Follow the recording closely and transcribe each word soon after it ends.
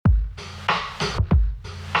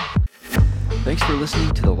Thanks for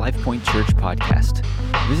listening to the LifePoint Church podcast.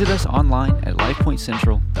 Visit us online at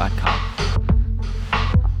lifepointcentral.com.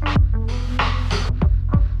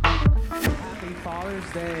 Happy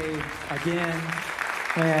Father's Day again.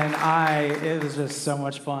 And it was just so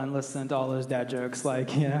much fun listening to all those dad jokes. So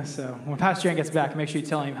when Pastor Aaron gets back, make sure you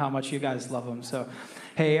tell him how much you guys love him. So,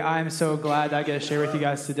 hey, I'm so glad that I get to share with you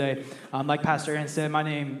guys today. Like Pastor Aaron said, my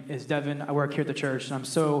name is Devin. I work here at the church, and I'm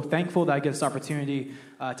so thankful that I get this opportunity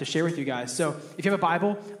to share with you guys. So if you have a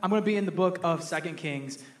Bible, I'm going to be in the book of 2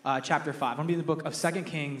 Kings, chapter 5. I'm going to be in the book of 2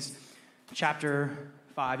 Kings, chapter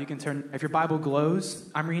 5. You can turn, if your Bible glows,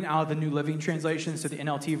 I'm reading out of the New Living Translation, so the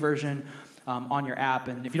NLT version, on your app.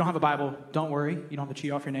 And if you don't have a Bible, don't worry. You don't have to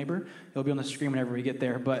cheat off your neighbor. It'll be on the screen whenever we get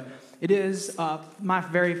there. But it is my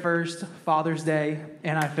very first Father's Day,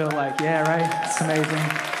 and I feel like, yeah, right? It's amazing.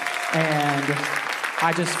 And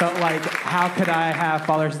I just felt like, how could I have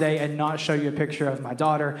Father's Day and not show you a picture of my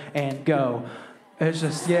daughter and go? It's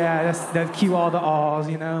just, that cue all the alls,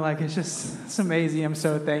 it's amazing. I'm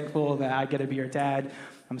so thankful that I get to be her dad.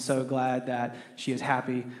 I'm so glad that she is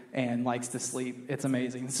happy and likes to sleep. It's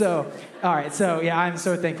amazing. So, all right. So, I'm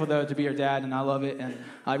so thankful, though, to be your dad, and I love it. And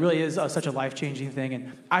it really is such a life-changing thing.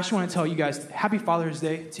 And I just want to tell you guys, happy Father's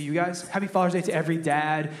Day to you guys. Happy Father's Day to every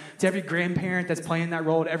dad, to every grandparent that's playing that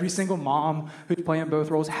role, to every single mom who's playing both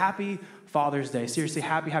roles. Happy Father's Day. Seriously,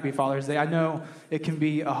 happy Father's Day. I know it can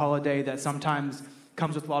be a holiday that sometimes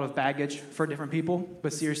comes with a lot of baggage for different people,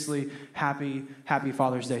 but seriously, happy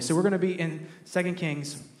Father's Day. So we're going to be in 2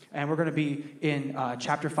 Kings, and we're going to be in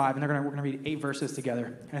chapter 5, and we're going to read 8 verses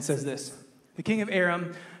together. And it says this: The king of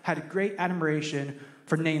Aram had great admiration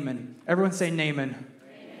for Naaman. Everyone say Naaman.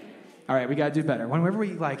 All right, we got to do better. Whenever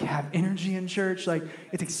we have energy in church,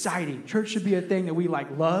 it's exciting. Church should be a thing that we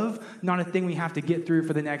love, not a thing we have to get through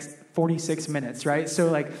for the next 46 minutes, right?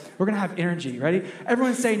 So we're going to have energy. Ready?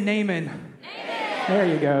 Everyone say Naaman. There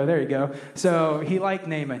you go. So he liked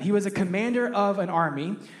Naaman. He was a commander of an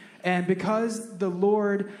army, and because the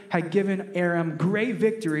Lord had given Aram great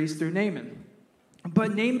victories through Naaman.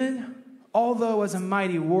 But Naaman, although was a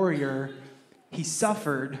mighty warrior, he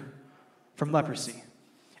suffered from leprosy.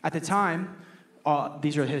 At the time,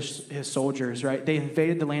 these are his soldiers, right? They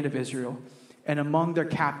invaded the land of Israel, and among their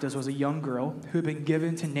captives was a young girl who had been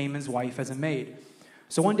given to Naaman's wife as a maid.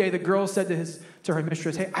 So one day the girl said to her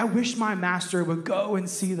mistress, "Hey, I wish my master would go and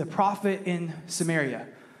see the prophet in Samaria.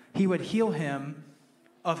 He would heal him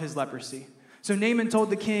of his leprosy." So Naaman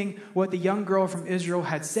told the king what the young girl from Israel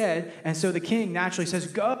had said, and so the king naturally says,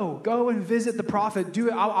 Go and visit the prophet. Do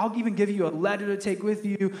it. I'll even give you a letter to take with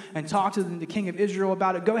you and talk to the king of Israel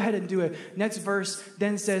about it. Go ahead and do it. Next verse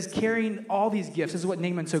then says, carrying all these gifts, this is what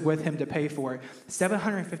Naaman took with him to pay for it: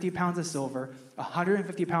 750 pounds of silver,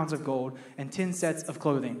 150 pounds of gold, and 10 sets of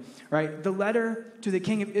clothing. Right? The letter to the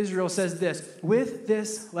king of Israel says this: with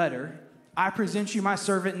this letter, I present you my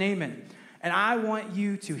servant Naaman, and I want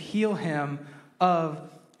you to heal him of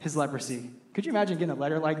his leprosy. Could you imagine getting a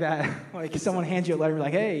letter like that? Someone hands you a letter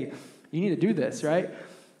like, hey, you need to do this, right?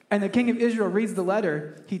 And the king of Israel reads the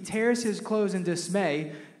letter. He tears his clothes in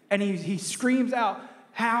dismay, and he screams out,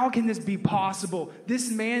 how can this be possible? This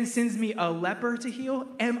man sends me a leper to heal?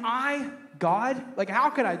 Am I God? How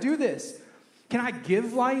could I do this? Can I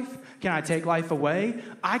give life? Can I take life away?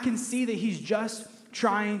 I can see that he's just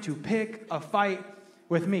trying to pick a fight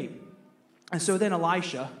with me. And so then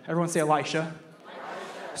Elisha, everyone say Elisha.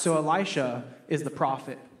 So Elisha is the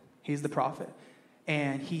prophet. He's the prophet.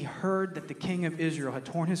 And he heard that the king of Israel had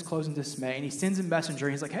torn his clothes in dismay. And he sends a messenger.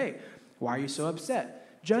 And he's like, hey, why are you so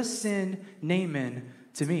upset? Just send Naaman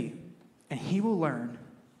to me. And he will learn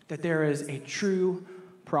that there is a true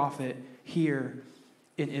prophet here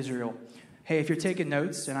in Israel. Hey, if you're taking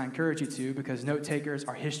notes, and I encourage you to, because note takers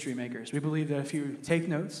are history makers. We believe that if you take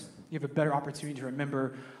notes, you have a better opportunity to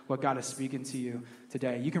remember what God is speaking to you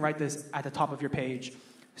today. You can write this at the top of your page: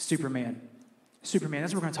 Superman. That's what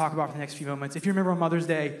we're going to talk about for the next few moments. If you remember on Mother's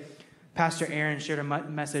Day, Pastor Aaron shared a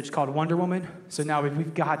message called Wonder Woman. So now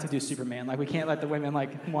we've got to do Superman. We can't let the women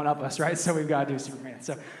one-up us, right? So we've got to do Superman.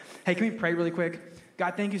 So, hey, can we pray really quick?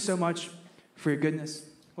 God, thank you so much for your goodness.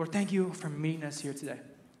 Lord, thank you for meeting us here today.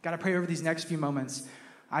 God, I pray over these next few moments,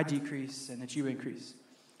 I decrease and that you increase.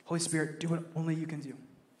 Holy Spirit, do what only you can do.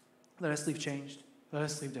 Let us leave changed. Let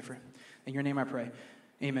us leave different. In your name I pray.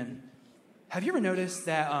 Amen. Have you ever noticed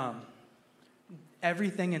that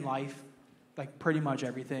everything in life, pretty much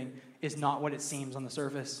everything, is not what it seems on the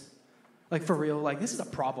surface? For real, this is a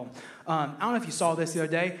problem. I don't know if you saw this the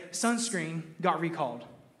other day. Sunscreen got recalled,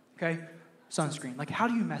 okay? Sunscreen. How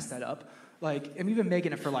do you mess that up? Like, and we've been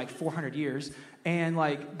making it for like 400 years. And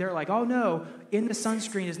like, they're like, oh no, in the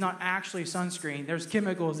sunscreen is not actually sunscreen. There's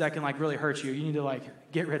chemicals that can like really hurt you. You need to like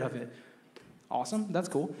get rid of it. Awesome, that's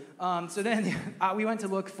cool. So then we went to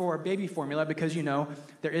look for baby formula because, you know,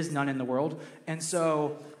 there is none in the world. And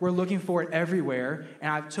so we're looking for it everywhere.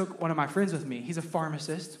 And I took one of my friends with me. He's a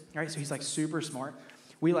pharmacist, right? So he's like super smart.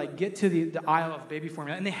 We like get to the aisle of baby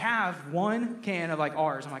formula, and they have one can of like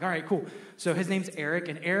ours. I'm like, all right, cool. So his name's Eric,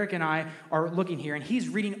 and Eric and I are looking here, and he's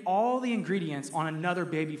reading all the ingredients on another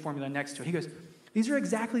baby formula next to it. He goes, these are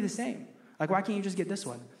exactly the same. Like, why can't you just get this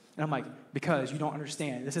one? And I'm like, because you don't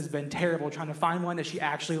understand. This has been terrible trying to find one that she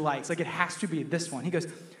actually likes. Like, it has to be this one. He goes,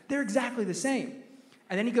 they're exactly the same.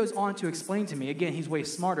 And then he goes on to explain to me, again, he's way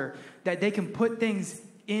smarter, that they can put things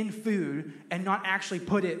in food and not actually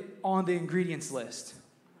put it on the ingredients list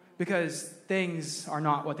because things are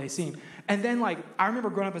not what they seem. And then, like, I remember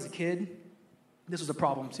growing up as a kid, this was a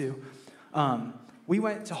problem too. We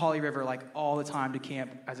went to Holly River, like, all the time to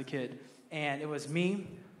camp as a kid. And it was me,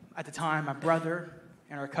 at the time, my brother,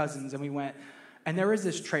 and our cousins, and we went. And there was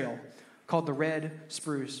this trail called the Red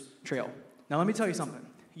Spruce Trail. Now, let me tell you something.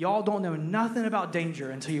 Y'all don't know nothing about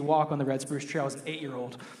danger until you walk on the Red Spruce Trail as an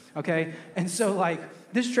 8-year-old, okay? And so, like,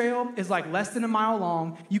 this trail is, like, less than a mile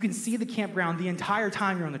long. You can see the campground the entire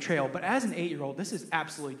time you're on the trail. But as an 8-year-old, this is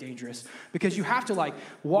absolutely dangerous because you have to, like,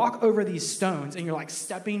 walk over these stones, and you're, like,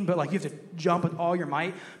 stepping, but, like, you have to jump with all your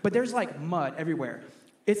might. But there's, like, mud everywhere.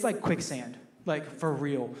 It's like quicksand. Like, for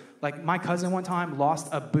real. Like, my cousin one time lost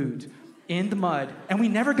a boot in the mud, and we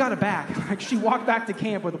never got it back. Like, she walked back to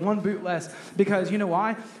camp with one boot less because, you know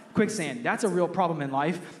why? Quicksand. That's a real problem in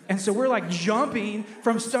life. And so we're, like, jumping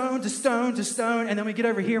from stone to stone to stone, and then we get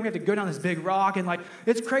over here, and we have to go down this big rock, and, like,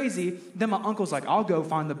 it's crazy. Then my uncle's like, I'll go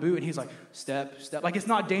find the boot, and he's like, step. Like, it's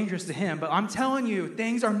not dangerous to him, but I'm telling you,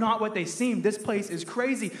 things are not what they seem. This place is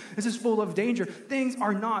crazy. This is full of danger. Things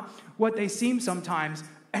are not what they seem sometimes.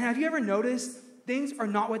 And have you ever noticed things are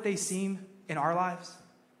not what they seem in our lives?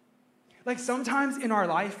 Like, sometimes in our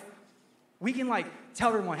life, we can, like,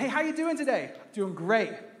 tell everyone, hey, how you doing today? Doing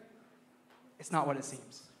great. It's not what it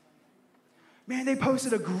seems. Man, they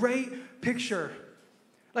posted a great picture.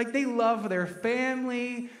 Like, they love their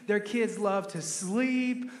family. Their kids love to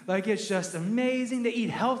sleep. Like, it's just amazing. They eat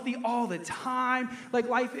healthy all the time. Like,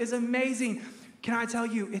 life is amazing. Can I tell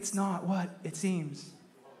you, it's not what it seems.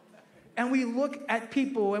 And we look at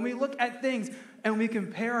people and we look at things and we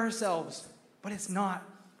compare ourselves, but it's not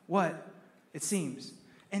what it seems.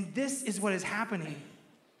 And this is what is happening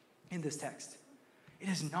in this text. It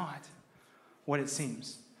is not what it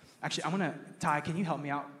seems. Actually, I'm going to, Ty, can you help me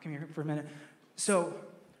out? Come here for a minute. So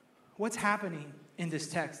what's happening in this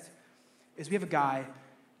text is we have a guy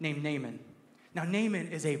named Naaman. Now, Naaman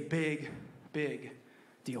is a big, big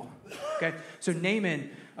deal. Okay? So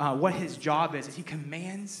Naaman, what his job is he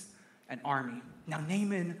commands an army. Now,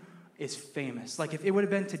 Naaman is famous. Like, if it would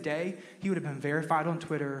have been today, he would have been verified on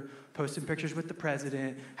Twitter, posting pictures with the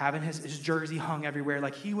president, having his jersey hung everywhere.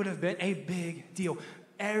 Like, he would have been a big deal.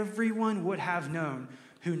 Everyone would have known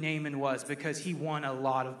who Naaman was because he won a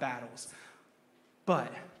lot of battles.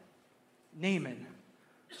 But Naaman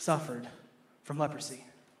suffered from leprosy.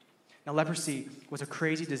 Now, leprosy was a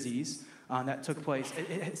crazy disease that took place.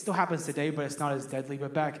 It still happens today, but it's not as deadly.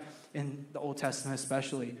 But back in the Old Testament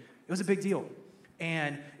especially, it was a big deal.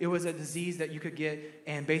 And it was a disease that you could get,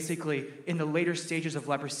 and basically, in the later stages of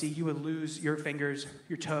leprosy, you would lose your fingers,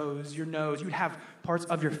 your toes, your nose. You would have parts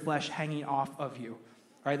of your flesh hanging off of you.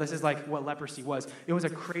 Right? This is like what leprosy was. It was a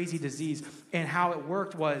crazy disease. And how it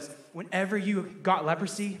worked was, whenever you got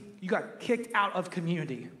leprosy, you got kicked out of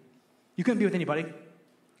community. You couldn't be with anybody.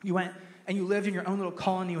 You went and you lived in your own little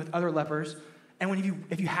colony with other lepers. And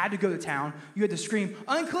if you had to go to town, you had to scream,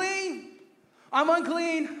 unclean! I'm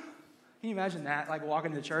unclean! Can you imagine that? Like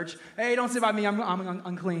walking to the church. Hey, don't sit by me. I'm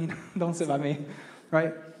unclean. Don't sit by me.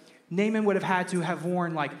 Right? Naaman would have had to have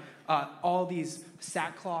worn like all these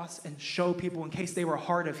sackcloths and show people in case they were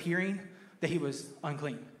hard of hearing that he was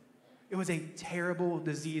unclean. It was a terrible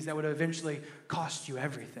disease that would eventually cost you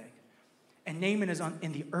everything. And Naaman is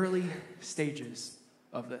in the early stages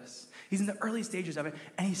of this. He's in the early stages of it,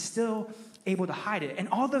 and he's still able to hide it. And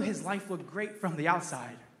although his life looked great from the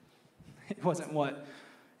outside, it wasn't what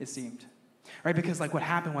it seemed. Right? Because like what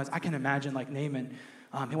happened was, I can imagine like Naaman,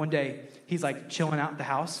 one day he's like chilling out at the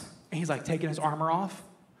house, and he's like taking his armor off,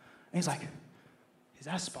 and he's like, is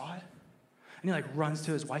that a spot? And he like runs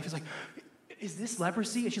to his wife. He's like, is this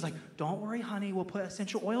leprosy? And she's like, don't worry, honey, we'll put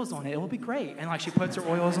essential oils on it. It will be great. And like she puts her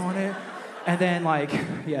oils on it. And then like,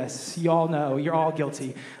 yes, you all know, you're all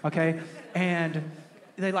guilty, okay? And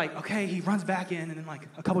they like, okay, he runs back in, and then like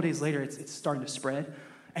a couple days later, it's starting to spread.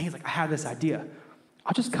 And he's like, I have this idea.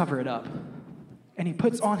 I'll just cover it up. And he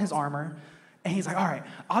puts on his armor, and he's like, all right,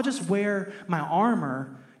 I'll just wear my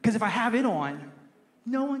armor, because if I have it on,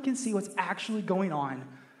 no one can see what's actually going on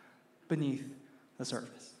beneath the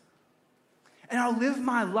surface. And I'll live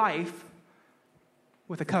my life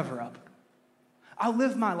with a cover-up. I'll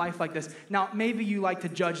live my life like this. Now, maybe you like to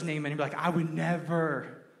judge Naaman and be like, I would never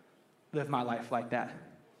live my life like that.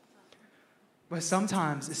 But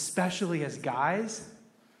sometimes, especially as guys,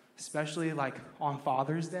 especially like on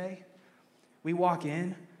Father's Day, we walk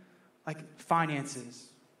in like finances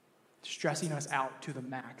stressing us out to the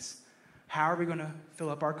max. How are we going to fill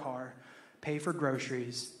up our car, pay for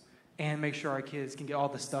groceries, and make sure our kids can get all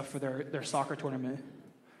the stuff for their soccer tournament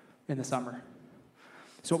in the summer?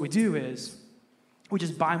 So what we do is we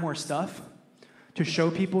just buy more stuff to show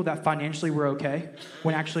people that financially we're okay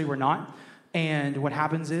when actually we're not. And what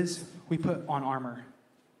happens is we put on armor.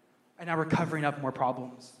 And now we're covering up more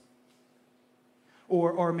problems.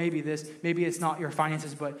 Or maybe it's not your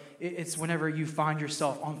finances, but it's whenever you find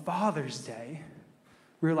yourself on Father's Day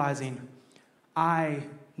realizing, I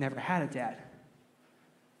never had a dad.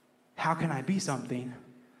 How can I be something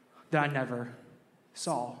that I never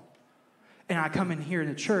saw? And I come in here in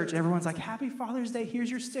the church, and everyone's like, Happy Father's Day, here's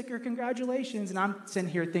your sticker, congratulations. And I'm sitting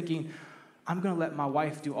here thinking, I'm going to let my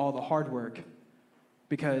wife do all the hard work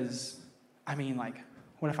because,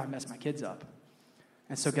 what if I mess my kids up?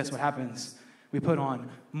 And so guess what happens? We put on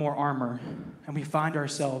more armor, and we find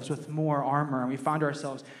ourselves with more armor, and we find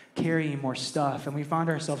ourselves carrying more stuff, and we find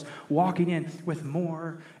ourselves walking in with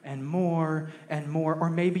more and more and more. Or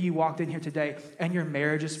maybe you walked in here today, and your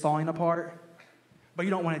marriage is falling apart, but you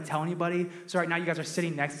don't want to tell anybody. So right now you guys are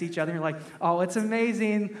sitting next to each other, and you're like, oh, it's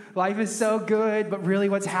amazing. Life is so good. But really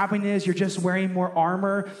what's happening is you're just wearing more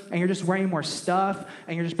armor, and you're just wearing more stuff,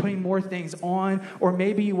 and you're just putting more things on. Or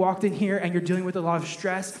maybe you walked in here, and you're dealing with a lot of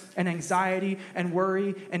stress and anxiety and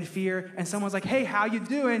worry and fear, and someone's like, hey, how you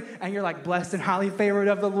doing? And you're like, blessed and highly favored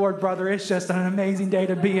of the Lord, brother. It's just an amazing day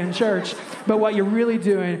to be in church. But what you're really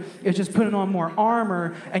doing is just putting on more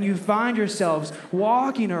armor, and you find yourselves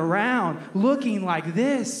walking around looking like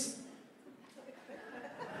this.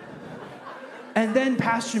 And then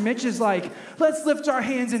Pastor Mitch is like, let's lift our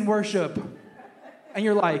hands in worship. And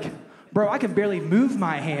you're like, bro, I can barely move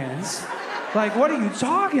my hands. Like, what are you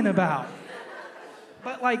talking about?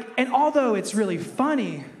 But and although it's really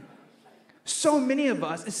funny, so many of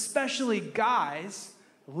us, especially guys,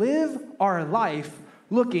 live our life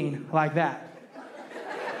looking like that.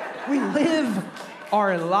 We live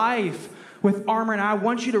our life with armor, and I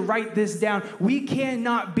want you to write this down. We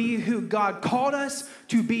cannot be who God called us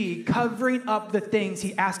to be, covering up the things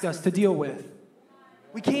He asked us to deal with.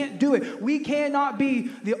 We can't do it. We cannot be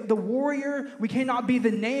the warrior. We cannot be the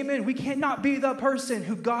Naaman. We cannot be the person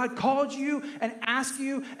who God called you and asked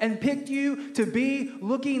you and picked you to be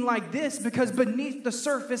looking like this, because beneath the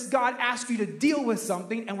surface, God asked you to deal with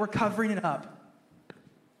something, and we're covering it up.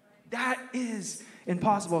 That is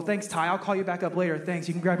impossible. Thanks, Ty. I'll call you back up later. Thanks.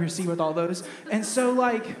 You can grab your seat with all those. And so,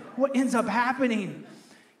 what ends up happening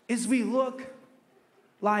is we look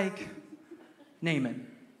like Naaman.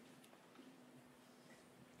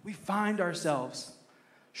 We find ourselves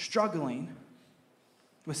struggling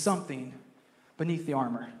with something beneath the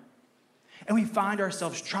armor. And we find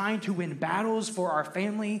ourselves trying to win battles for our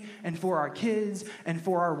family and for our kids and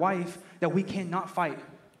for our wife that we cannot fight.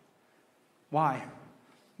 Why?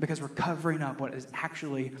 Because we're covering up what is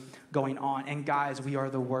actually going on. And guys, we are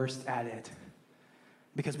the worst at it,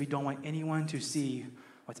 because we don't want anyone to see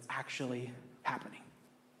what's actually happening.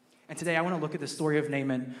 And today I want to look at the story of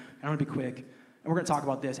Naaman, and I'm going to be quick, and we're going to talk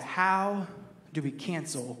about this. How do we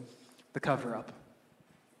cancel the cover-up?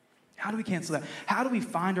 How do we cancel that? How do we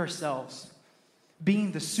find ourselves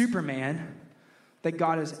being the Superman that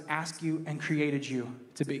God has asked you and created you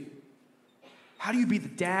to be? How do you be the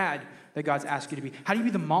dad that God's asked you to be? How do you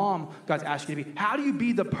be the mom God's asked you to be? How do you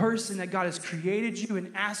be the person that God has created you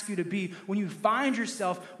and asked you to be when you find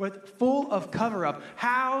yourself full of cover-up?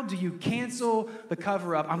 How do you cancel the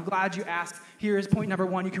cover-up? I'm glad you asked. Here is point number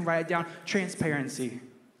one. You can write it down. Transparency.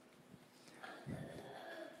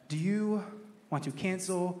 Do you want to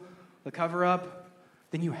cancel the cover-up?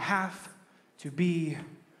 Then you have to be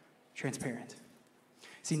transparent.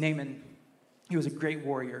 See, Naaman, he was a great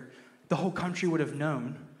warrior. The whole country would have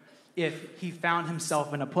known if he found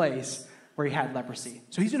himself in a place where he had leprosy.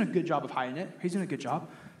 So he's doing a good job of hiding it. He's doing a good job.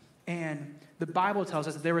 And the Bible tells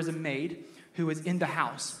us that there was a maid who was in the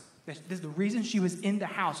house. The reason she was in the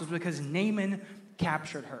house was because Naaman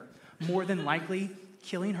captured her, more than likely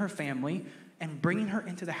killing her family and bringing her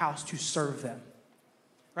into the house to serve them,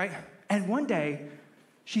 right? And one day,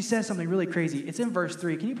 She says something really crazy. It's in verse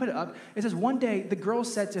 3. Can you put it up? It says, one day the girl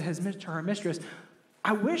said to her mistress,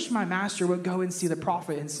 I wish my master would go and see the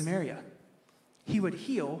prophet in Samaria. He would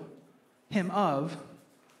heal him of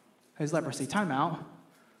his leprosy. Time out.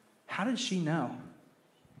 How did she know?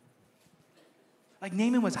 Like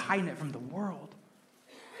Naaman was hiding it from the world.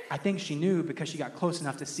 I think she knew because she got close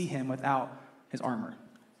enough to see him without his armor.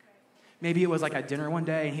 Maybe it was like at dinner one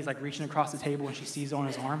day and he's like reaching across the table and she sees it on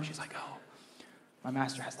his arm. She's like, oh, my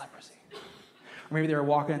master has leprosy. Or maybe they were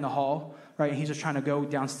walking in the hall, right? And he's just trying to go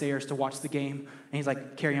downstairs to watch the game. And he's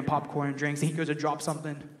like carrying popcorn and drinks. And he goes to drop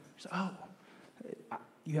something. She's like, oh,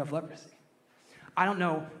 you have leprosy. I don't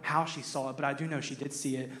know how she saw it, but I do know she did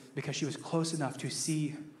see it because she was close enough to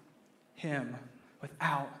see him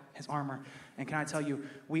without his armor. And can I tell you,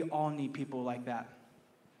 we all need people like that.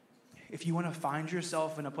 If you want to find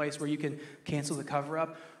yourself in a place where you can cancel the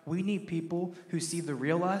cover-up, we need people who see the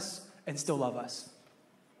real us and still love us.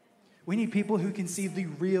 We need people who can see the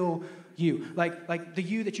real you, like the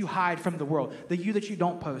you that you hide from the world, the you that you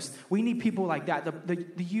don't post. We need people like that,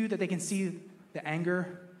 the you that they can see the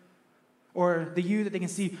anger, or the you that they can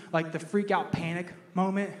see like the freak out panic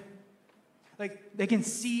moment. Like they can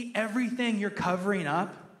see everything you're covering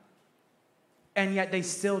up, and yet they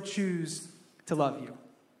still choose to love you.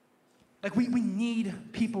 Like we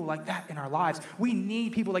need people like that in our lives. We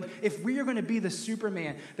need people like, if we are going to be the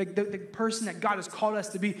Superman, the person that God has called us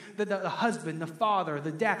to be, the husband, the father,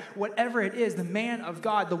 the dad, whatever it is, the man of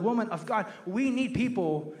God, the woman of God, we need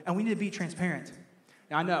people and we need to be transparent.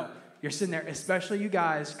 Now I know you're sitting there, especially you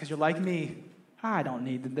guys, because you're like me. I don't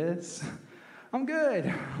need this. I'm good.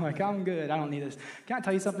 I'm good. I don't need this. Can I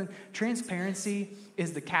tell you something? Transparency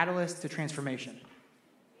is the catalyst to transformation.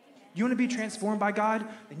 You want to be transformed by God?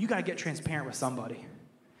 Then you got to get transparent with somebody.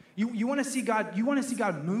 You want to see God, you want to see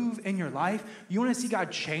God move in your life? You want to see God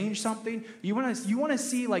change something? You want to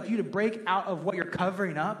see like you to break out of what you're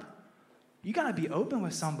covering up? You got to be open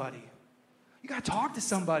with somebody. You got to talk to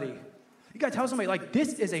somebody. You got to tell somebody like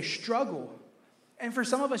this is a struggle. And for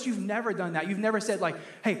some of us, you've never done that. You've never said like,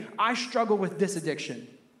 hey, I struggle with this addiction.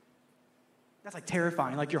 That's like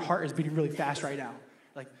terrifying. Like your heart is beating really fast right now.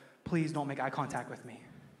 Like, please don't make eye contact with me.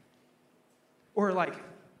 Or like,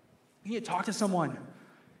 you need to talk to someone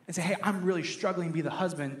and say, hey, I'm really struggling to be the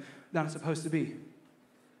husband that I'm supposed to be.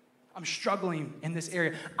 I'm struggling in this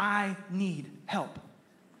area. I need help.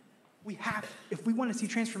 If we want to see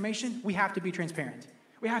transformation, we have to be transparent.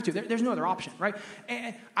 We have to. There's no other option, right?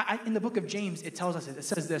 And in the book of James, it tells us, it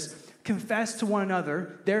says this, confess to one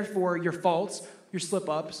another, therefore, your faults, your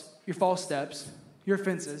slip-ups, your false steps, your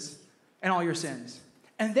offenses, and all your sins.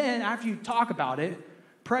 And then after you talk about it,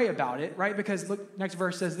 pray about it, right? Because look, next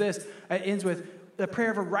verse says this. It ends with, the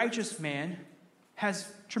prayer of a righteous man has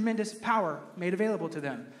tremendous power made available to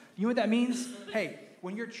them. You know what that means? Hey,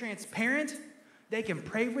 when you're transparent, they can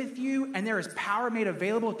pray with you, and there is power made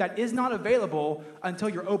available that is not available until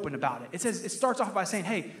you're open about it. It starts off by saying,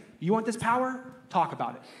 hey, you want this power? Talk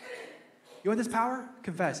about it. You want this power?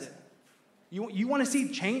 Confess it. You want to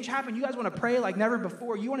see change happen? You guys want to pray like never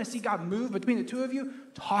before? You want to see God move between the two of you?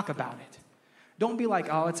 Talk about it. Don't be like,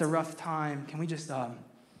 oh, it's a rough time. Can we just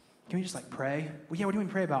like pray? Well, yeah, what do we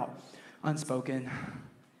pray about? Unspoken.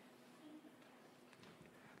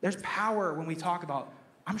 There's power when we talk about,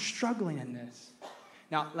 I'm struggling in this.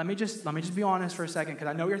 Now, let me just be honest for a second, because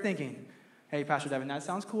I know you're thinking, hey, Pastor Devin, that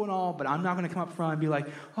sounds cool and all, but I'm not going to come up front and be like,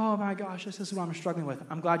 oh my gosh, this is what I'm struggling with.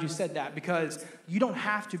 I'm glad you said that, because you don't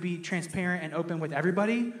have to be transparent and open with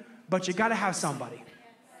everybody, but you got to have somebody.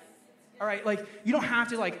 All right, like, you don't have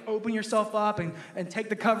to, like, open yourself up and take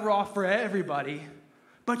the cover off for everybody,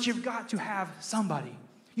 but you've got to have somebody.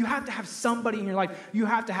 You have to have somebody in your life. You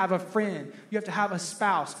have to have a friend. You have to have a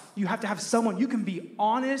spouse. You have to have someone you can be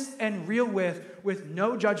honest and real with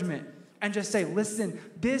no judgment, and just say, listen,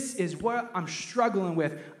 this is what I'm struggling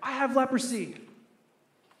with. I have leprosy.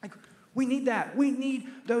 Like, we need that. We need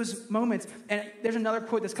those moments. And there's another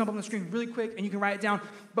quote that's come up on the screen really quick, and you can write it down.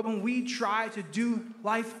 But when we try to do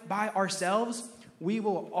life by ourselves, we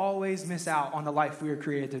will always miss out on the life we were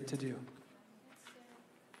created to do.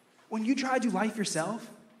 When you try to do life yourself,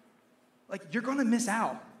 like, you're going to miss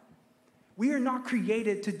out. We are not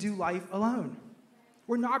created to do life alone.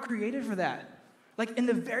 We're not created for that. Like, in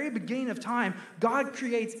the very beginning of time, God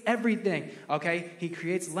creates everything, okay? He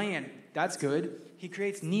creates land. That's good. He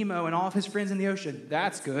creates Nemo and all of his friends in the ocean.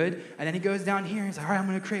 That's good. And then he goes down here and he's like, all right, I'm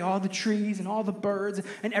going to create all the trees and all the birds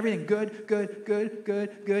and everything. Good, good, good,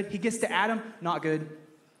 good, good. He gets to Adam. Not good.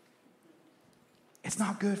 It's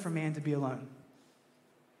not good for man to be alone.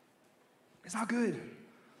 It's not good.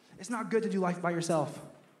 It's not good to do life by yourself.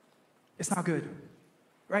 It's not good,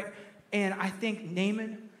 right? And I think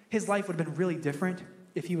Naaman, his life would have been really different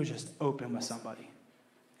if he was just open with somebody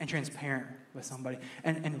and transparent with somebody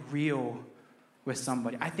and real with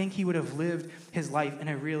somebody. I think he would have lived his life in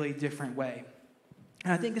a really different way.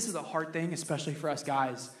 And I think this is a hard thing, especially for us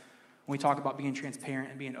guys, when we talk about being transparent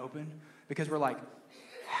and being open, because we're like,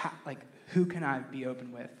 who can I be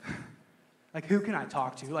open with? Like, who can I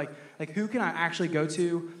talk to? Like who can I actually go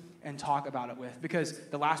to and talk about it with? Because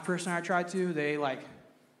the last person I tried to, they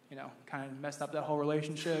kind of messed up that whole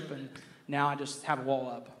relationship, and now I just have a wall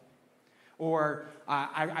up. Or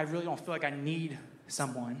I really don't feel like I need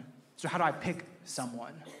someone. So how do I pick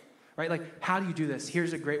someone? Right? Like, how do you do this?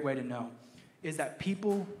 Here's a great way to know, is that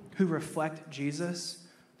people who reflect Jesus,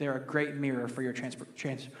 they're a great mirror for your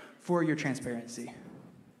transparency.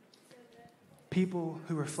 People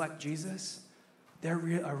who reflect Jesus, they're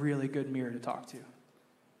a really good mirror to talk to.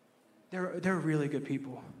 They're really good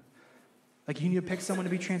people. Like, you need to pick someone to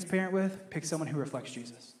be transparent with, pick someone who reflects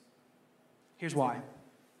Jesus. Here's why.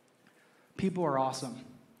 People are awesome.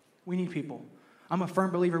 We need people. I'm a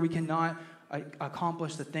firm believer we cannot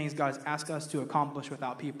accomplish the things God has asked us to accomplish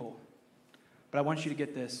without people. But I want you to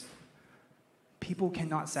get this. People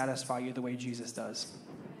cannot satisfy you the way Jesus does.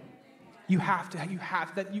 You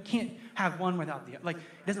can't have one without the other. Like,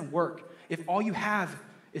 it doesn't work. If all you have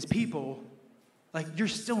is people, like, you're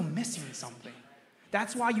still missing something.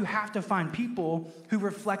 That's why you have to find people who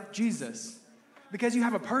reflect Jesus. Because you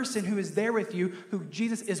have a person who is there with you, who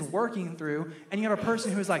Jesus is working through, and you have a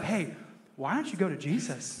person who is like, hey, why don't you go to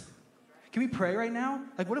Jesus? Can we pray right now?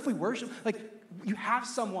 Like, what if we worship? Like, you have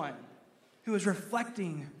someone who is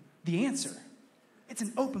reflecting the answer. It's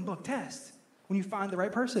an open book test when you find the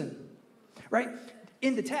right person, right?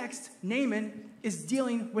 In the text, Naaman is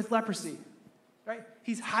dealing with leprosy, right?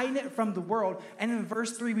 He's hiding it from the world. And in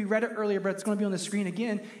verse 3, we read it earlier, but it's going to be on the screen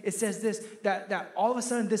again. It says this, that all of a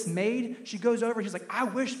sudden this maid, she goes over, she's like, I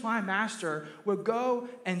wish my master would go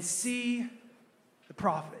and see the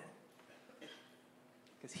prophet,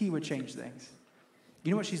 because he would change things.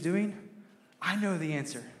 You know what she's doing? I know the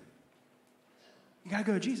answer. You got to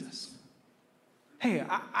go to Jesus. Hey,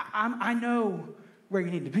 I know where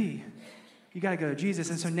you need to be. You got to go to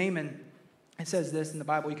Jesus. And so Naaman, it says this in the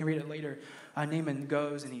Bible. You can read it later. Naaman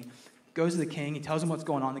goes and he goes to the king. He tells him what's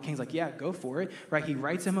going on. The king's like, yeah, go for it. Right? He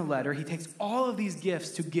writes him a letter. He takes all of these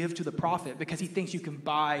gifts to give to the prophet because he thinks you can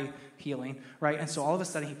buy healing. Right? And so all of a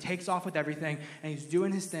sudden he takes off with everything and he's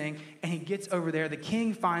doing his thing. And he gets over there. The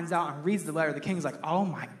king finds out and reads the letter. The king's like, oh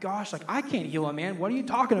my gosh, like, I can't heal a man. What are you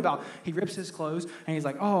talking about? He rips his clothes and he's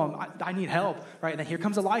like, oh, I need help. Right? And then here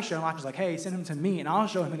comes Elisha. And Elisha's like, hey, send him to me and I'll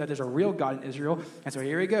show him that there's a real God in Israel. And so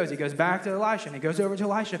here he goes. He goes back to Elisha and he goes over to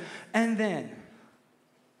Elisha. And then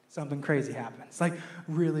something crazy happens. Like,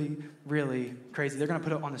 really, really crazy. They're going to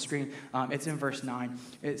put it on the screen. It's in verse 9.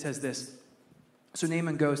 It says this. So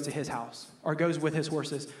Naaman goes to his house, or goes with his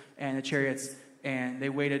horses and the chariots, and they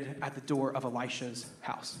waited at the door of Elisha's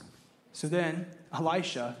house. So then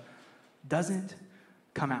Elisha doesn't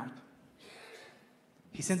come out.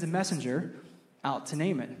 He sends a messenger out to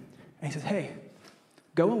Naaman. And he says, hey,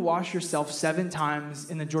 go and wash yourself 7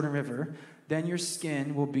 times in the Jordan River. Then your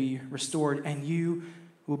skin will be restored, and you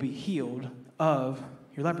will be healed of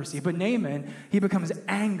your leprosy. But Naaman, he becomes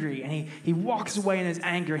angry, and he walks away in his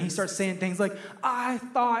anger, and he starts saying things like, I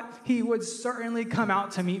thought he would certainly come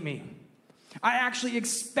out to meet me. I actually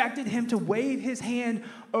expected him to wave his hand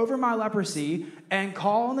over my leprosy and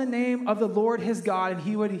call on the name of the Lord his God, and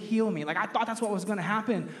he would heal me. Like, I thought that's what was going to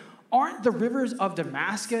happen. Aren't the rivers of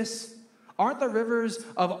Damascus, aren't the rivers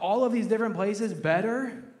of all of these different places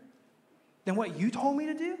better than what you told me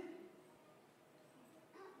to do?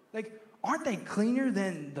 Like, aren't they cleaner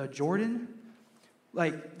than the Jordan?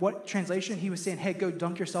 Like, what translation? He was saying, hey, go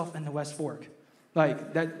dunk yourself in the West Fork.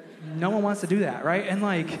 Like, that, no one wants to do that, right? And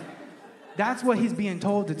like, that's what he's being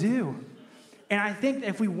told to do. And I think that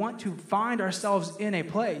if we want to find ourselves in a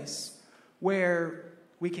place where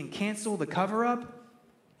we can cancel the cover-up,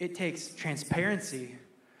 it takes transparency,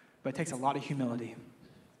 but it takes a lot of humility.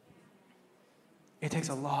 It takes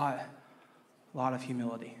a lot of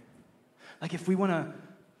humility. Like, if we want to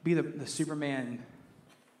be the Superman,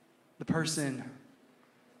 the person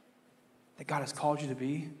that God has called you to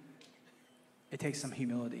be, it takes some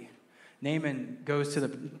humility. Naaman goes to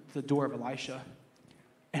the door of Elisha,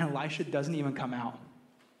 and Elisha doesn't even come out.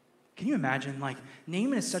 Can you imagine? Like,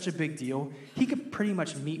 Naaman is such a big deal. He could pretty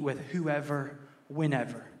much meet with whoever,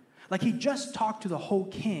 whenever. Like, he just talked to the whole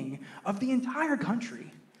king of the entire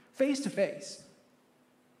country, face to face.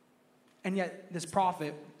 And yet, this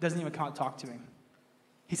prophet doesn't even come out to talk to him.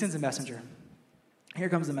 He sends a messenger. Here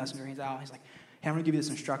comes the messenger. He's out. He's like, hey, I'm going to give you this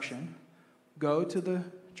instruction. Go to the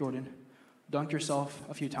Jordan, dunk yourself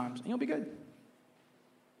a few times, and you'll be good.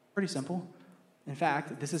 Pretty simple. In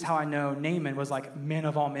fact, this is how I know Naaman was like men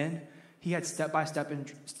of all men. He had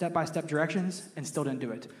step-by-step directions and still didn't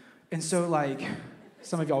do it. And so, like,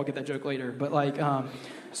 some of y'all will get that joke later, but like,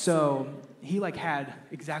 so he like had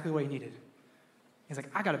exactly what he needed. He's like,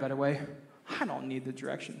 I got a better way. I don't need the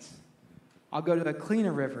directions. I'll go to the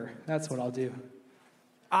cleaner river. That's what I'll do.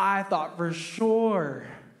 I thought for sure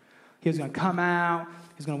he was going to come out.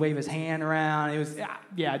 He was going to wave his hand around. It was,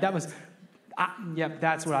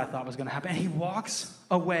 that's what I thought was going to happen. And he walks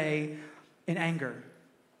away in anger.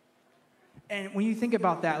 And when you think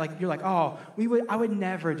about that, like, you're like, oh, I would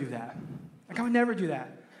never do that. Like, I would never do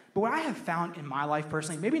that. But what I have found in my life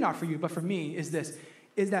personally, maybe not for you, but for me, is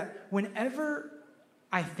that whenever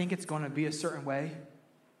I think it's going to be a certain way,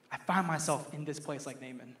 I find myself in this place like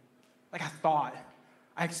Naaman. Like I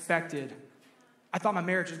expected. I thought my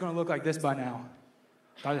marriage was going to look like this by now.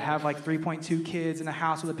 I'd have like 3.2 kids in a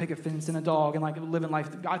house with a picket fence and a dog and like living life.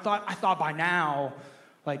 I thought by now,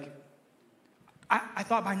 like, I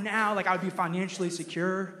thought by now, like, I would be financially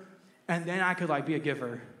secure and then I could like be a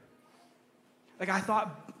giver. Like, I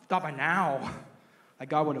thought by now, like,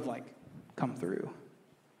 God would have like come through.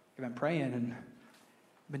 I've been praying and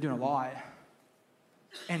been doing a lot.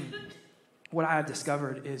 And what I have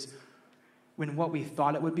discovered is when what we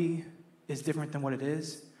thought it would be is different than what it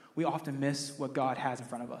is, we often miss what God has in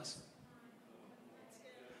front of us.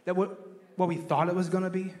 That what we thought it was going to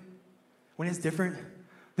be, when it's different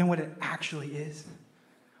than what it actually is,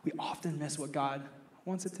 we often miss what God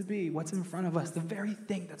wants it to be, what's in front of us, the very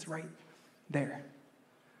thing that's right there.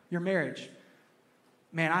 Your marriage.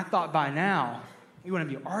 Man, I thought by now we wouldn't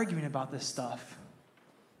be arguing about this stuff.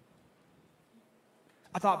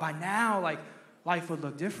 I thought by now, like, life would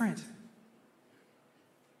look different.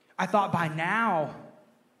 I thought by now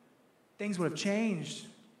things would have changed.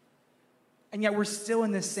 And yet we're still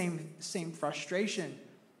in this same frustration.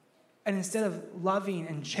 And instead of loving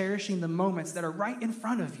and cherishing the moments that are right in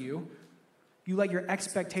front of you, you let your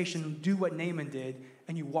expectation do what Naaman did,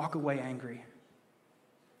 and you walk away angry.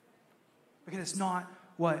 Because it's not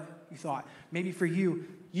what you thought. Maybe for you,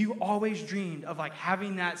 you always dreamed of like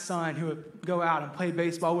having that son who would go out and play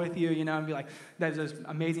baseball with you, you know, and be like, there's those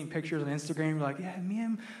amazing pictures on Instagram. You're like, yeah,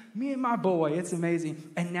 me and my boy, it's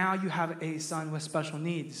amazing. And now you have a son with special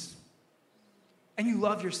needs. And you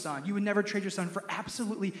love your son. You would never trade your son for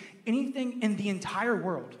absolutely anything in the entire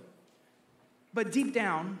world. But deep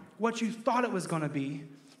down, what you thought it was going to be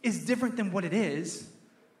is different than what it is.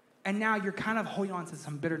 And now you're kind of holding on to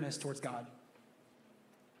some bitterness towards God.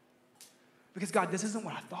 Because God, this isn't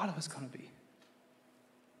what I thought it was going to be.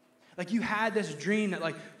 Like, you had this dream that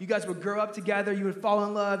like you guys would grow up together, you would fall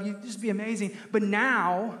in love, you'd just be amazing. But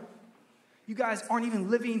now you guys aren't even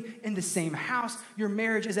living in the same house. Your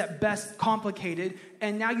marriage is at best complicated.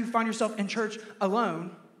 And now you find yourself in church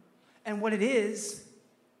alone. And what it is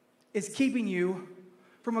keeping you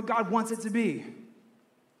from what God wants it to be.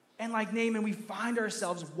 And like Naaman, we find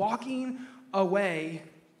ourselves walking away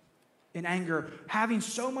in anger, having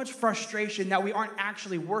so much frustration that we aren't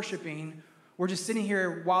actually worshiping. We're just sitting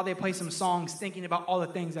here while they play some songs thinking about all the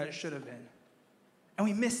things that it should have been. And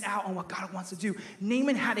we miss out on what God wants to do.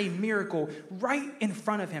 Naaman had a miracle right in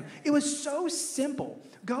front of him. It was so simple.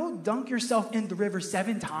 Go dunk yourself in the river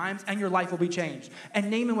 7 times and your life will be changed.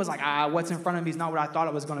 And Naaman was like, what's in front of me is not what I thought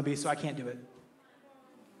it was going to be, so I can't do it.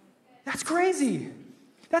 That's crazy.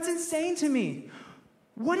 That's insane to me.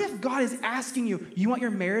 What if God is asking you, you want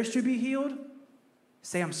your marriage to be healed?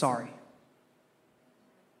 Say, I'm sorry.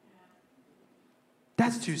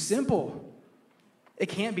 That's too simple. It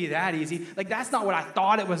can't be that easy. Like, that's not what I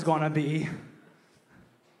thought it was going to be.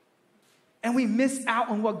 And we miss out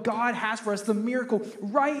on what God has for us, the miracle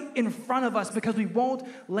right in front of us, because we won't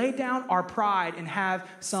lay down our pride and have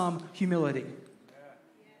some humility.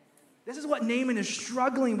 This is what Naaman is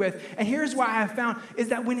struggling with. And here's what I have found, is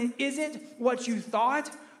that when it isn't what you thought,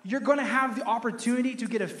 you're going to have the opportunity to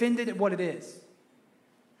get offended at what it is.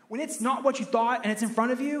 When it's not what you thought and it's in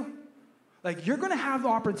front of you, like, you're going to have the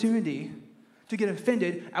opportunity to get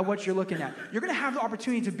offended at what you're looking at. You're going to have the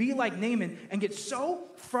opportunity to be like Naaman and get so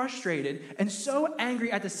frustrated and so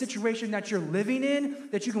angry at the situation that you're living in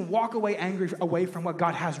that you can walk away angry away from what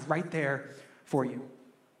God has right there for you.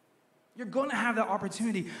 You're going to have the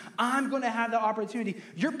opportunity. I'm going to have the opportunity.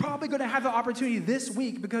 You're probably going to have the opportunity this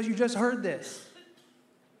week because you just heard this.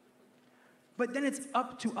 But then it's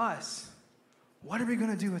up to us. What are we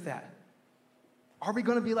going to do with that? Are we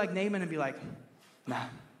going to be like Naaman and be like, nah,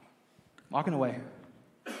 walking away.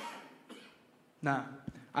 Nah,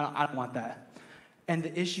 I don't want that. And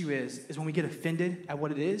the issue is when we get offended at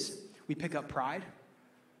what it is, we pick up pride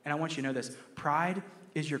And I want you to know this. Pride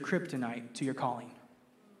is your kryptonite to your calling.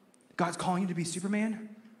 God's calling you to be Superman.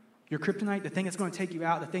 Your kryptonite, the thing that's going to take you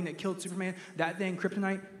out, the thing that killed Superman, that thing,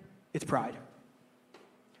 kryptonite, it's pride.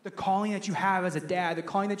 The calling that you have as a dad, the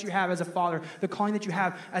calling that you have as a father, the calling that you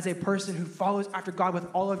have as a person who follows after God with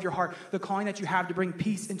all of your heart, the calling that you have to bring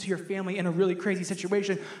peace into your family in a really crazy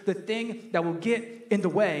situation, the thing that will get in the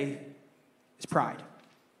way is pride.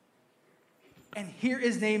 And here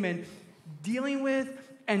is Naaman dealing with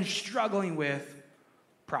and struggling with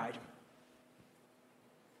pride.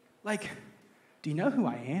 Like, do you know who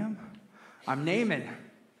I am? I'm Naaman.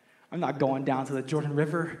 I'm not going down to the Jordan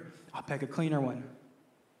River. I'll pick a cleaner one.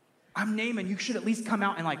 I'm Naaman. You should at least come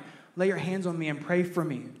out and lay your hands on me and pray for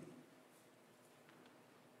me.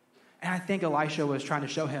 And I think Elisha was trying to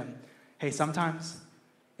show him, hey, sometimes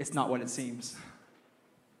it's not what it seems.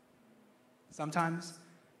 Sometimes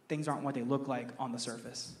things aren't what they look like on the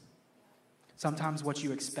surface. Sometimes what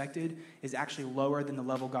you expected is actually lower than the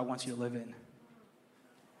level God wants you to live in.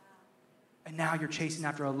 And now you're chasing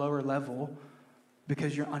after a lower level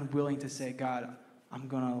because you're unwilling to say, God, I'm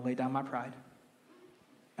going to lay down my pride.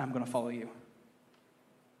 And I'm going to follow you.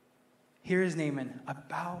 Here is Naaman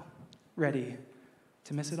about ready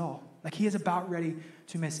to miss it all. Like he is about ready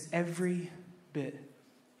to miss every bit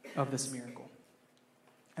of this miracle.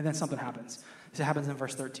 And then something happens. This happens in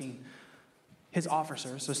verse 13. His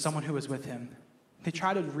officers, so someone who was with him, they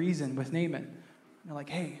try to reason with Naaman. They're like,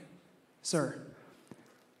 hey, sir,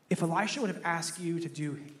 if Elisha would have asked you to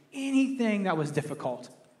do anything that was difficult,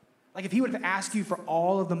 like if he would have asked you for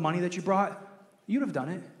all of the money that you brought, you'd have done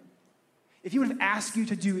it. If he would have asked you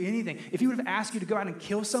to do anything, if he would have asked you to go out and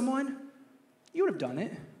kill someone, you would have done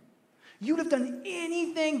it. You would have done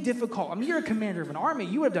anything difficult. I mean, you're a commander of an army.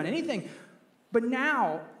 You would have done anything. But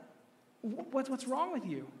now, what's wrong with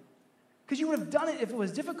you? Because you would have done it if it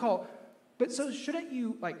was difficult. But so shouldn't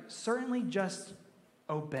you, certainly just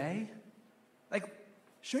obey?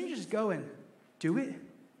 Shouldn't you just go and do it?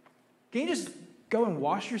 Can you just go and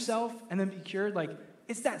wash yourself and then be cured?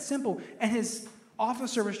 It's that simple. And his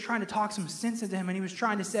officer was trying to talk some sense into him, and he was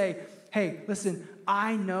trying to say, hey, listen,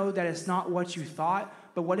 I know that it's not what you thought,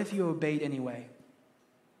 but what if you obeyed anyway?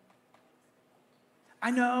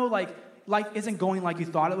 I know, life isn't going like you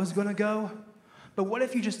thought it was going to go, but what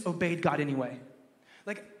if you just obeyed God anyway?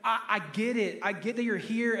 I get it. I get that you're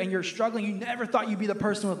here and you're struggling. You never thought you'd be the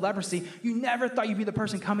person with leprosy. You never thought you'd be the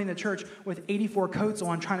person coming to church with 84 coats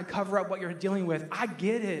on trying to cover up what you're dealing with. I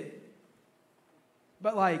get it.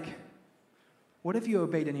 But what if you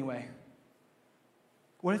obeyed anyway?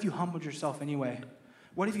 What if you humbled yourself anyway?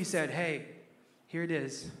 What if you said, hey, here it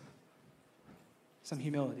is, some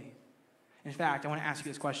humility. In fact, I want to ask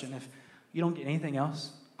you this question. If you don't get anything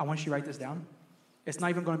else, I want you to write this down. It's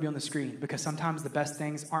not even going to be on the screen because sometimes the best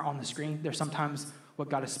things aren't on the screen. They're sometimes what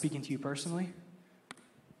God is speaking to you personally.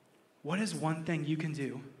 What is one thing you can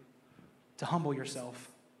do to humble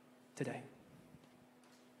yourself today?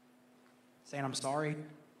 Saying I'm sorry?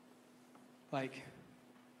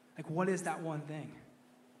 What is that one thing?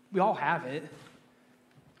 We all have it.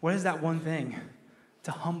 What is that one thing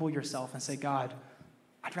to humble yourself and say, God,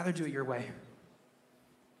 I'd rather do it your way.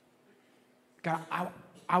 God,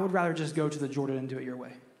 I would rather just go to the Jordan and do it your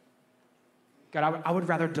way. God, I would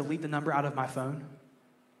rather delete the number out of my phone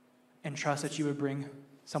and trust that you would bring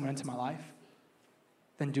someone into my life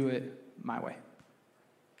than do it my way.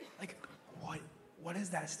 What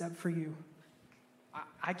is that step for you?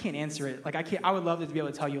 I can't answer it. I would love to be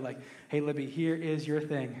able to tell you, hey, Libby, here is your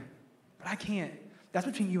thing. But I can't. That's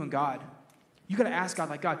between you and God. You got to ask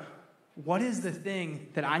God, God, what is the thing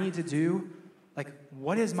that I need to do?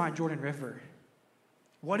 What is my Jordan River?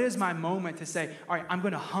 What is my moment to say, all right, I'm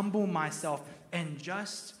going to humble myself and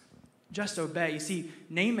just obey? You see,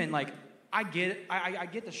 Naaman, I get it. I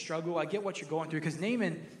get the struggle. I get what you're going through. Because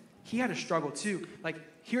Naaman, he had a struggle too.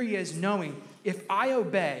 Here he is knowing, if I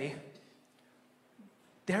obey,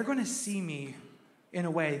 they're going to see me in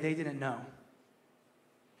a way they didn't know.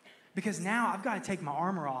 Because now I've got to take my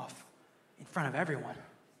armor off in front of everyone.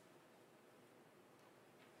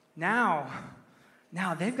 Now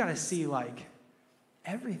they've got to see,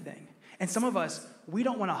 everything. And some of us, we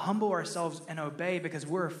don't want to humble ourselves and obey because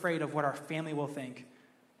we're afraid of what our family will think.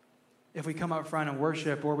 If we come up front and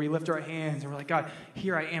worship or we lift our hands and we're like, God,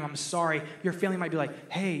 here I am, I'm sorry. Your family might be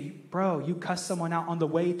like, hey, bro, you cussed someone out on the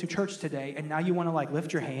way to church today and now you want to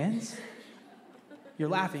lift your hands? You're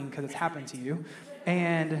laughing because it's happened to you.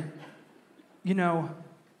 And,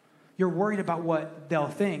 you're worried about what they'll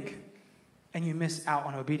think and you miss out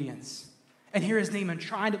on obedience. And here is Naaman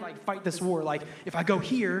trying to fight this war. If I go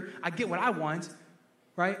here, I get what I want,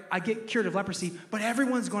 right? I get cured of leprosy, but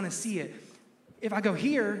everyone's going to see it. if I go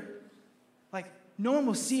here, like, no one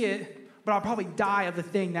will see it, but I'll probably die of the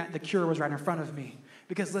thing that the cure was right in front of me.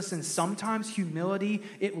 Because listen, sometimes humility,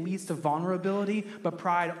 it leads to vulnerability, but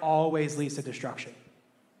pride always leads to destruction.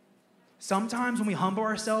 Sometimes when we humble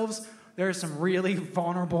ourselves, there are some really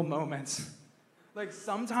vulnerable moments. Like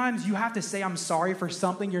sometimes you have to say, I'm sorry for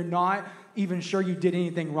something you're not even sure you did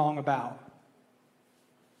anything wrong about.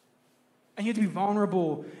 And you have to be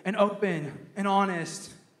vulnerable and open and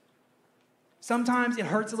honest. Sometimes it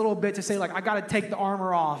hurts a little bit to say, like, I got to take the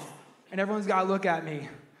armor off and everyone's got to look at me.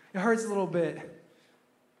 It hurts a little bit.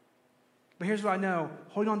 But here's what I know.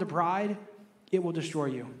 Holding on to pride, it will destroy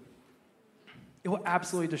you. It will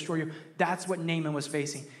absolutely destroy you. That's what Naaman was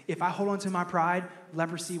facing. If I hold on to my pride,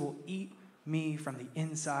 leprosy will eat me from the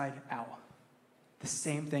inside out. The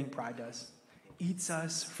same thing pride does. Eats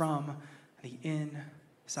us from the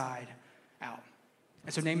inside out.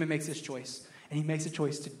 And so Naaman makes this choice. And he makes a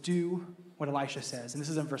choice to do what Elisha says. And this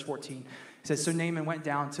is in verse 14. It says, so Naaman went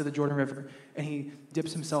down to the Jordan River, and he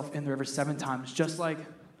dips himself in the river 7 times, just like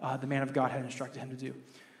the man of God had instructed him to do.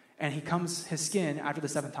 And his skin, after the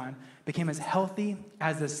 7th time, became as healthy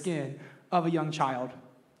as the skin of a young child.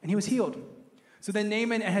 And he was healed. So then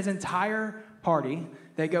Naaman and his entire party,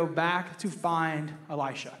 they go back to find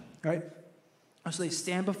Elisha, right? So they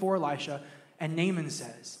stand before Elisha, and Naaman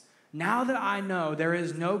says, now that I know there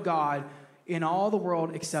is no God in all the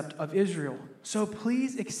world except of Israel, so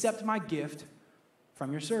please accept my gift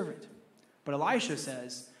from your servant. But Elisha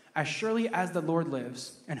says, as surely as the Lord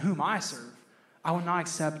lives, and whom I serve, I will not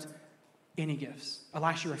accept any gifts.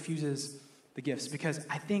 Elisha refuses the gifts because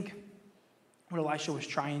I think what Elisha was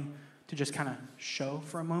trying to just kind of show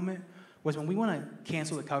for a moment was when we want to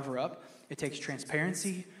cancel the cover up, it takes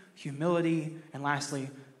transparency, humility, and lastly,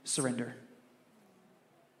 surrender.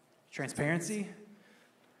 Transparency,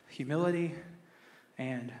 humility,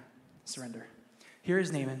 and surrender. Here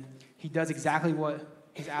is Naaman. He does exactly what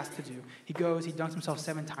he's asked to do. He goes, he dunks himself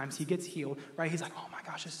 7 times. He gets healed, right? He's like, oh my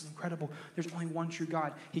gosh, this is incredible. There's only one true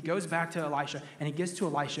God. He goes back to Elisha, and he gets to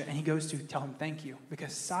Elisha, and he goes to tell him thank you.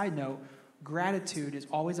 Because side note, gratitude is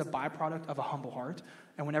always a byproduct of a humble heart.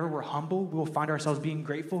 And whenever we're humble, we will find ourselves being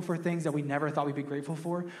grateful for things that we never thought we'd be grateful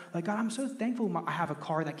for. Like, God, I'm so thankful I have a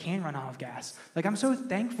car that can run out of gas. Like, I'm so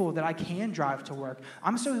thankful that I can drive to work.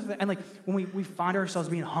 And like, when we find ourselves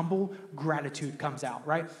being humble, gratitude comes out,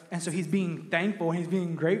 right? And so he's being thankful, and he's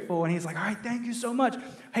being grateful, and he's like, all right, thank you so much.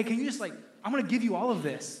 Hey, can you just I'm going to give you all of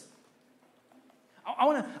this. I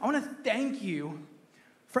want to thank you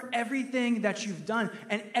for everything that you've done,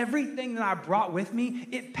 and everything that I brought with me,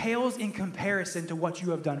 it pales in comparison to what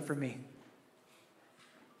you have done for me.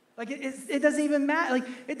 Like, it doesn't even matter. Like,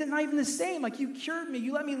 it's not even the same. Like, you cured me.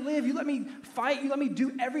 You let me live. You let me fight. You let me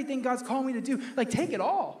do everything God's calling me to do. Like, take it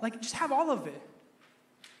all. Like, just have all of it.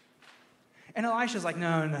 And Elisha's like,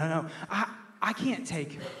 no. I can't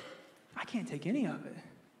take any of it.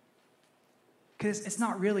 Because it's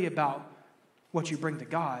not really about what you bring to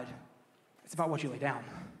God. It's about what you lay down.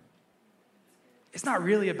 It's not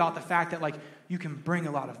really about the fact that, you can bring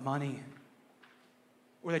a lot of money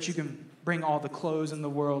or that you can bring all the clothes in the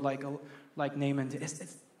world like Naaman did.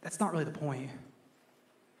 That's not really the point.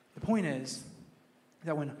 The point is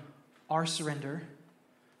that when our surrender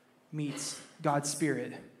meets God's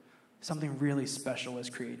Spirit, something really special is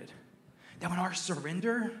created. That when our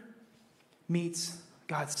surrender meets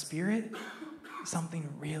God's Spirit, something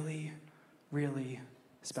really, really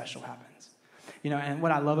special happens. And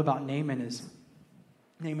what I love about Naaman is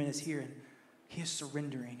here, and he is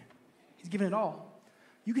surrendering. He's giving it all.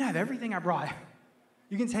 You can have everything I brought.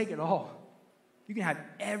 You can take it all. You can have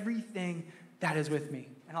everything that is with me.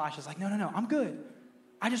 And Elisha's like, no, I'm good.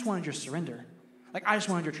 I just wanted your surrender. I just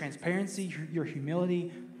wanted your transparency, your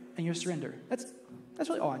humility, and your surrender. That's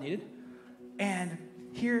really all I needed. And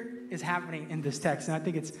here is happening in this text, and I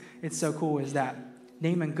think it's so cool, is that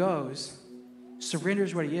Naaman goes,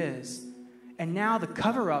 surrenders what he is, and now the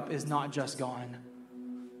cover-up is not just gone,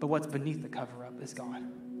 but what's beneath the cover-up is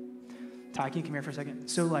gone. Ty, can you come here for a second?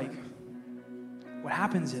 So, what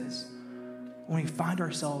happens is, when we find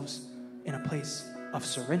ourselves in a place of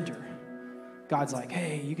surrender, God's like,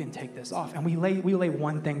 hey, you can take this off. And we lay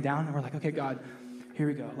one thing down, and we're like, okay, God, here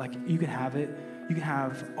we go. You can have it. You can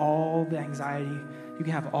have all the anxiety. You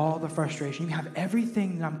can have all the frustration. You can have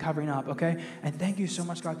everything that I'm covering up, okay? And thank you so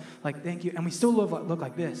much, God. Thank you. And we still look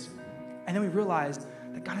like this. And then we realized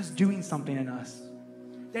that God is doing something in us.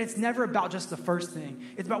 That it's never about just the first thing.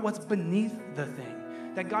 It's about what's beneath the thing.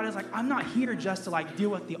 that God is like, I'm not here just to like deal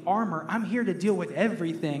with the armor. I'm here to deal with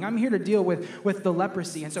everything. I'm here to deal with the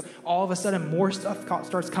leprosy. And so all of a sudden more stuff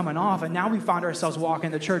starts coming off. And now we find ourselves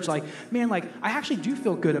walking to church like, man, like I actually do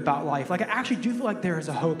feel good about life. Like I actually do feel like there is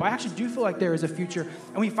a hope. I actually do feel like there is a future.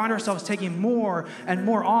 And we find ourselves taking more and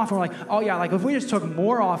more off. And we're like, oh yeah, like if we just took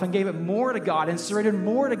more off and gave it more to God and surrendered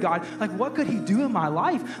more to God, like what could he do in my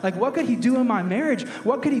life? Like what could he do in my marriage?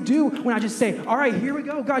 What could he do when I just say, all right, here we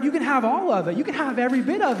go. God, you can have all of it. You can have every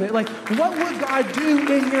bit of it. Like what would God do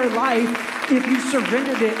in your life if you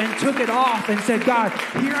surrendered it and took it off and said, God,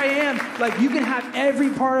 here I am. Like you can have every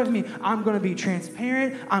part of me. I'm going to be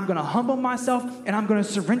transparent. I'm going to humble myself and I'm going to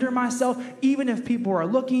surrender myself. Even if people are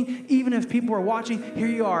looking, even if people are watching, here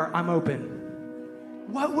you are. I'm open.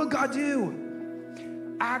 What would God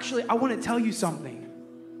do? Actually, I want to tell you something.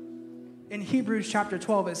 In Hebrews chapter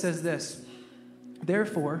 12, it says this.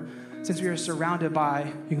 Therefore, since we are surrounded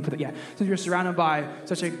by, since we are surrounded by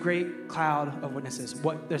such a great cloud of witnesses,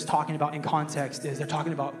 what they're talking about in context is they're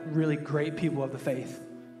talking about really great people of the faith.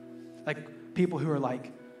 Like people who are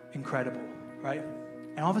like incredible, right?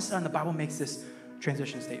 And all of a sudden the Bible makes this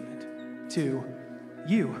transition statement to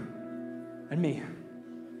you and me.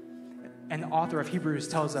 And the author of Hebrews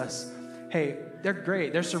tells us, hey, they're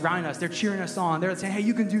great. They're surrounding us. They're cheering us on. They're saying, hey,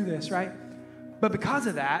 you can do this, right? But because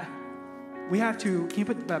of that, we have to, can you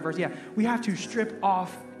put that verse? Yeah. We have to strip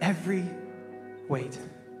off every weight.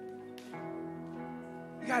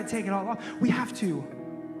 You got to take it all off. We have to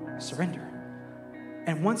surrender.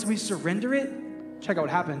 And once we surrender it, check out what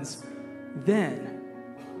happens. Then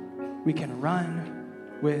we can run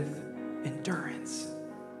with endurance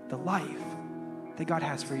the life that God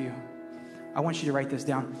has for you. I want you to write this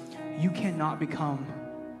down. You cannot become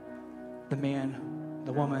the man,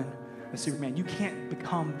 the woman, the Superman. You can't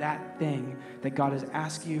become that thing that God has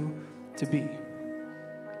asked you to be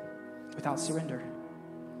without surrender.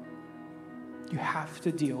 You have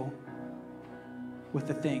to deal with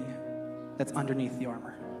the thing that's underneath the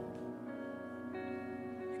armor.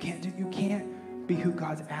 You can't be who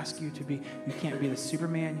God's asked you to be. You can't be the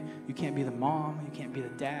Superman. You can't be the mom. You can't be the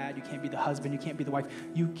dad. You can't be the husband. You can't be the wife.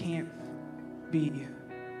 You can't be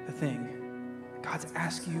the thing God's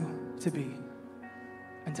asked you to be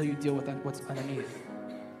until you deal with what's underneath.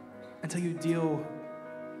 Until you deal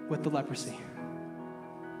with the leprosy.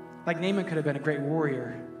 Like Naaman could have been a great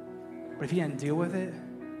warrior, but if he didn't deal with it,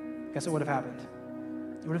 guess what would have happened?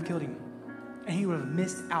 It would have killed him. And he would have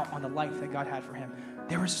missed out on the life that God had for him.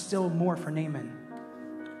 There was still more for Naaman.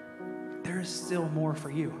 There is still more for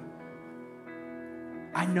you.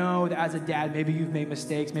 I know that as a dad, maybe you've made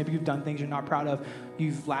mistakes. Maybe you've done things you're not proud of.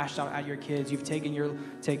 You've lashed out at your kids. You've taken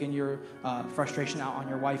your frustration out on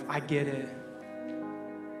your wife. I get it.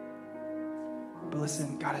 But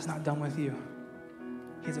listen, God is not done with you.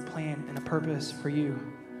 He has a plan and a purpose for you.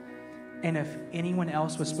 And if anyone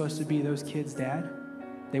else was supposed to be those kids' dad,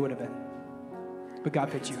 they would have been. But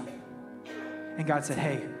God picked you. And God said,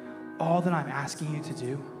 hey, all that I'm asking you to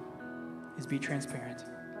do is be transparent,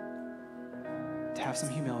 to have some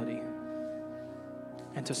humility,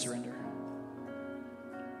 and to surrender.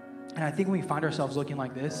 And I think when we find ourselves looking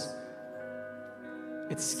like this,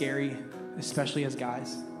 it's scary, especially as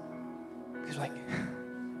guys, because like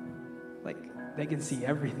they can see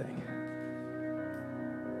everything.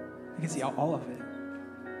 They can see all of it.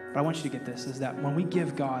 But I want you to get this, is that when we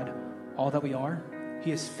give God all that we are,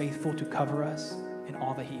 He is faithful to cover us in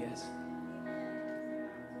all that He is.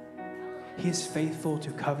 He is faithful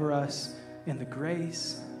to cover us in the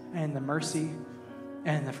grace and the mercy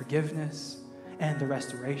and the forgiveness and the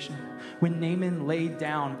restoration. When Naaman laid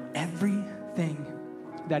down everything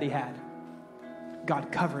that he had, God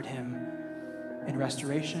covered him in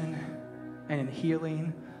restoration and in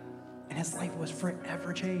healing, and his life was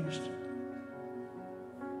forever changed.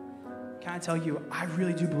 Can I tell you, I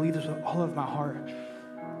really do believe this with all of my heart,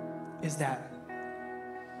 is that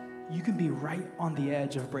you can be right on the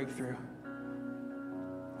edge of breakthrough.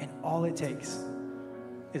 And all it takes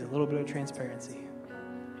is a little bit of transparency,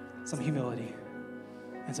 some humility,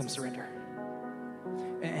 and some surrender.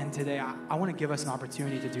 And today, I want to give us an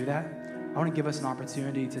opportunity to do that. I want to give us an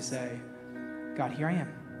opportunity to say, God, here I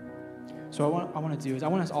am. So what I want to do is I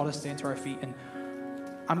want us all to stand to our feet, and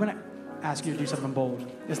I'm going to ask you to do something bold.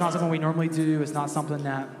 It's not something we normally do. It's not something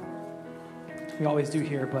that we always do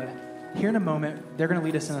here, but here in a moment, they're going to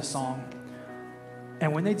lead us in a song.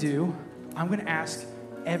 And when they do, I'm going to ask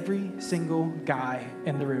every single guy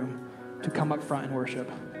in the room to come up front and worship.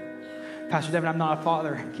 Pastor Devin, I'm not a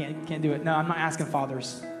father. Can't do it. No, I'm not asking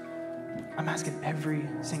fathers. I'm asking every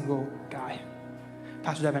single guy.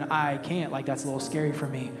 Pastor Devin, I can't. Like, that's a little scary for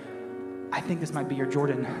me. I think this might be your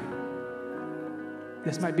Jordan.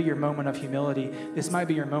 This might be your moment of humility. This might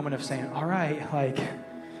be your moment of saying, all right, like,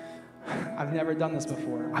 I've never done this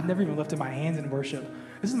before. I've never even lifted my hands in worship.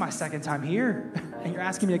 This is my second time here, and you're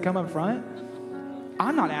asking me to come up front?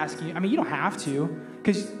 I'm not asking you. I mean, you don't have to,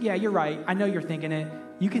 because, yeah, you're right. I know you're thinking it.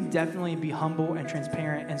 You can definitely be humble and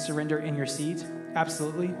transparent and surrender in your seat,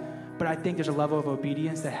 absolutely. But I think there's a level of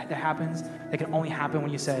obedience that happens that can only happen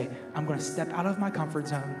when you say, I'm going to step out of my comfort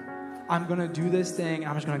zone. I'm going to do this thing.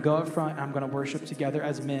 I'm just going to go up front, and I'm going to worship together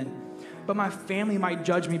as men. But my family might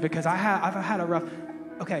judge me because I've had a rough...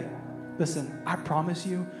 Okay, listen, I promise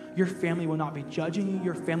you, your family will not be judging you.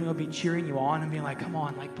 Your family will be cheering you on and being like, come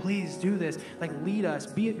on, like, please do this. Like, lead us.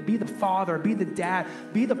 Be the father. Be the dad.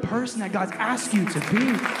 Be the person that God's asked you to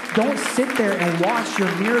be. Don't sit there and watch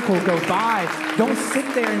your miracle go by. Don't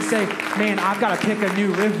sit there and say, man, I've got to pick a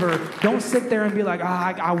new river. Don't sit there and be like,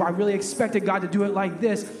 I really expected God to do it like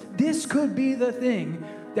this. This could be the thing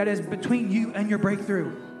that is between you and your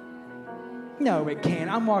breakthrough. No, it can't.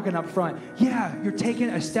 I'm walking up front. Yeah, you're taking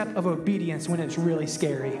a step of obedience when it's really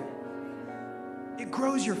scary. It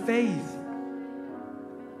grows your faith.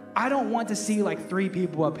 I don't want to see like 3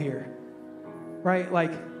 people up here, right?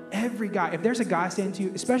 Like every guy, if there's a guy standing to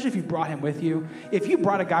you, especially if you brought him with you, if you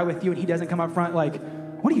brought a guy with you and he doesn't come up front, like,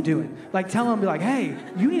 what are you doing? Like tell him, be like, hey,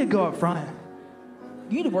 you need to go up front.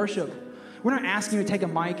 You need to worship. We're not asking you to take a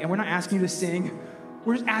mic and we're not asking you to sing.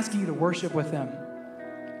 We're just asking you to worship with them.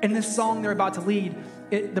 In this song they're about to lead,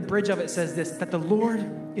 the bridge of it says this, that the Lord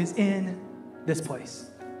is in this place.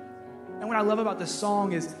 And what I love about this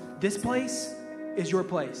song is this place is your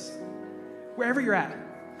place. Wherever you're at,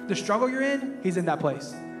 the struggle you're in, he's in that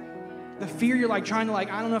place. The fear you're like trying to like,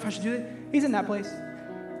 I don't know if I should do it, he's in that place.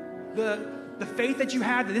 The faith that you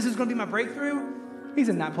had that this is going to be my breakthrough, he's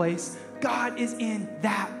in that place. God is in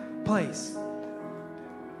that place.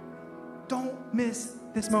 Don't miss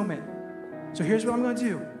this moment. So here's what I'm going to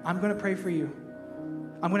do. I'm going to pray for you.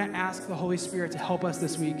 I'm going to ask the Holy Spirit to help us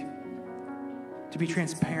this week to be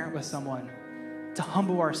transparent with someone, to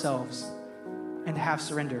humble ourselves, and to have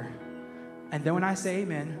surrender. And then when I say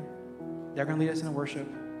amen, they're going to lead us into worship.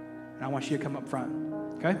 And I want you to come up front.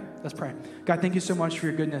 Okay? Let's pray. God, thank you so much for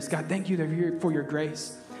your goodness. God, thank you for your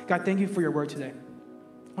grace. God, thank you for your word today.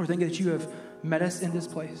 Lord, thank you that you have met us in this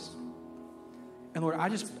place. And Lord, I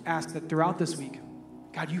just ask that throughout this week,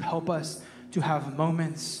 God, you help us to have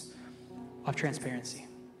moments of transparency.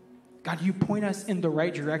 God, you point us in the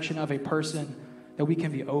right direction of a person that we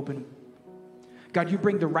can be open. God, you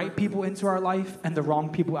bring the right people into our life and the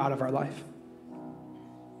wrong people out of our life.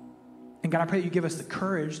 And God, I pray that you give us the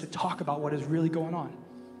courage to talk about what is really going on.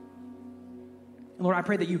 And Lord, I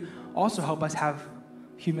pray that you also help us have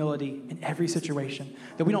humility in every situation,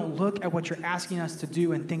 that we don't look at what you're asking us to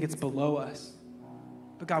do and think it's below us.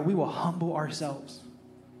 But God, we will humble ourselves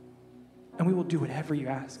and we will do whatever you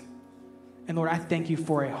ask. And Lord, I thank you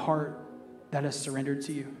for a heart that is surrendered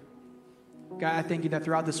to you. God, I thank you that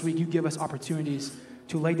throughout this week, you give us opportunities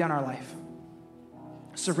to lay down our life,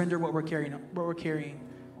 surrender what we're carrying,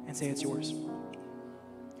 and say it's yours.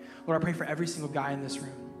 Lord, I pray for every single guy in this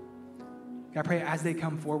room. God, I pray as they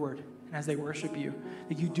come forward and as they worship you,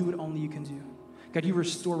 that you do what only you can do. God, you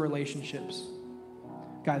restore relationships.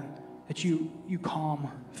 God, that you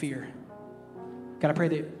calm fear. God, I pray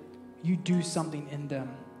that you do something in them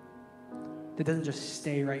that doesn't just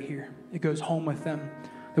stay right here. It goes home with them.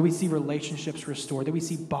 That we see relationships restored, that we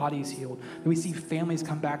see bodies healed, that we see families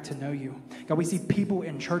come back to know you. God, we see people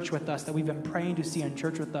in church with us that we've been praying to see in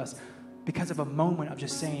church with us because of a moment of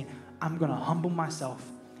just saying, I'm going to humble myself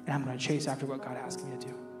and I'm going to chase after what God asked me to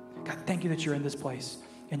do. God, thank you that you're in this place.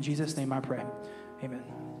 In Jesus' name I pray. Amen.